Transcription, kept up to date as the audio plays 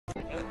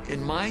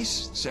In my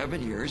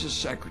 7 years as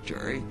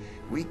secretary,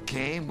 we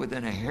came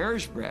within a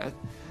hair's breadth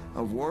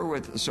of war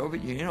with the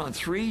Soviet Union on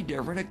 3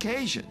 different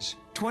occasions.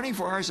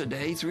 24 hours a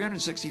day,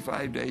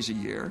 365 days a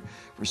year.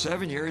 For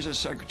 7 years as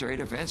Secretary of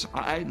Defense,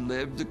 I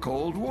lived the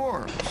Cold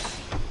War.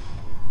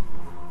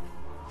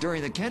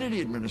 During the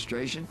Kennedy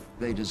administration,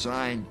 they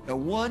designed a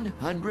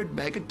 100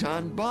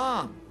 megaton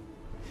bomb.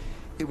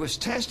 It was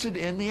tested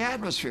in the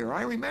atmosphere.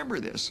 I remember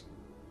this.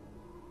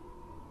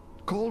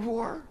 Cold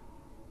War?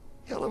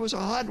 Hell, it was a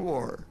hot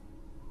war.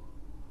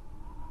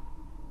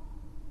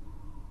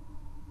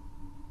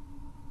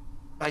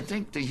 I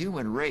think the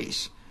human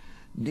race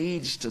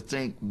needs to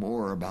think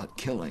more about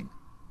killing,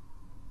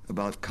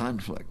 about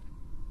conflict.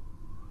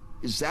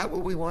 Is that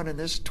what we want in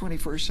this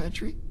 21st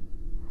century?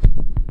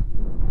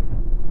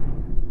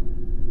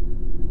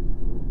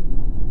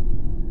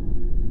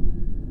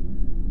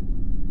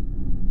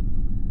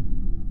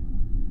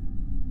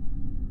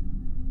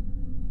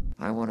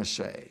 I want to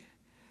say,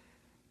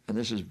 and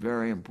this is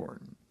very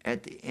important,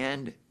 at the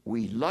end,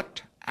 we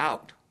lucked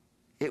out.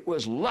 It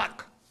was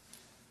luck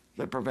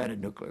that prevented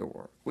nuclear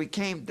war. We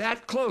came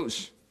that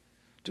close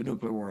to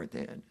nuclear war at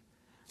the end.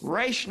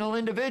 Rational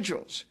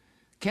individuals.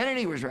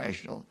 Kennedy was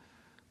rational.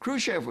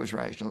 Khrushchev was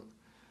rational.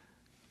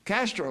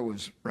 Castro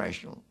was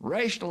rational.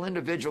 Rational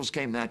individuals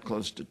came that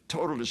close to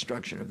total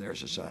destruction of their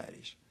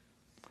societies.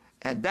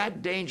 And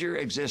that danger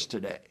exists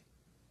today.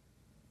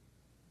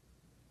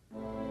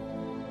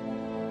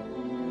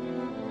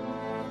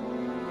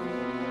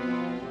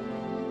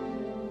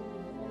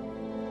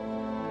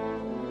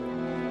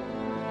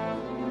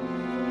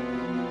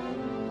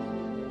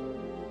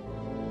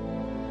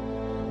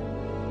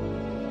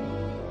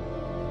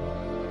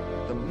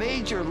 The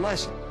major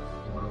lesson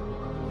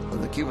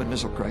of the Cuban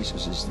Missile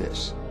Crisis is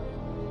this: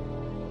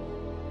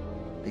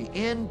 the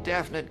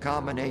indefinite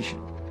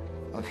combination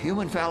of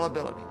human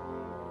fallibility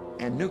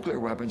and nuclear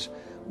weapons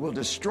will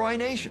destroy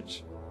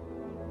nations.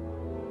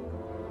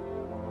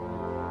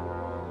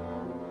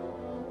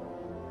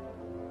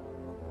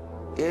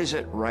 Is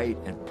it right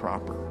and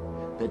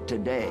proper that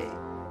today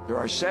there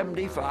are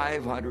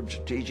 7,500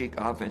 strategic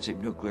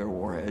offensive nuclear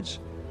warheads,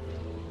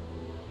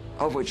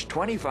 of which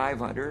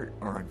 2,500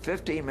 are on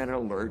 15-minute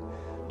alert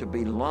to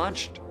be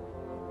launched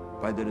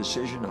by the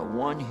decision of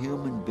one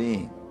human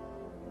being?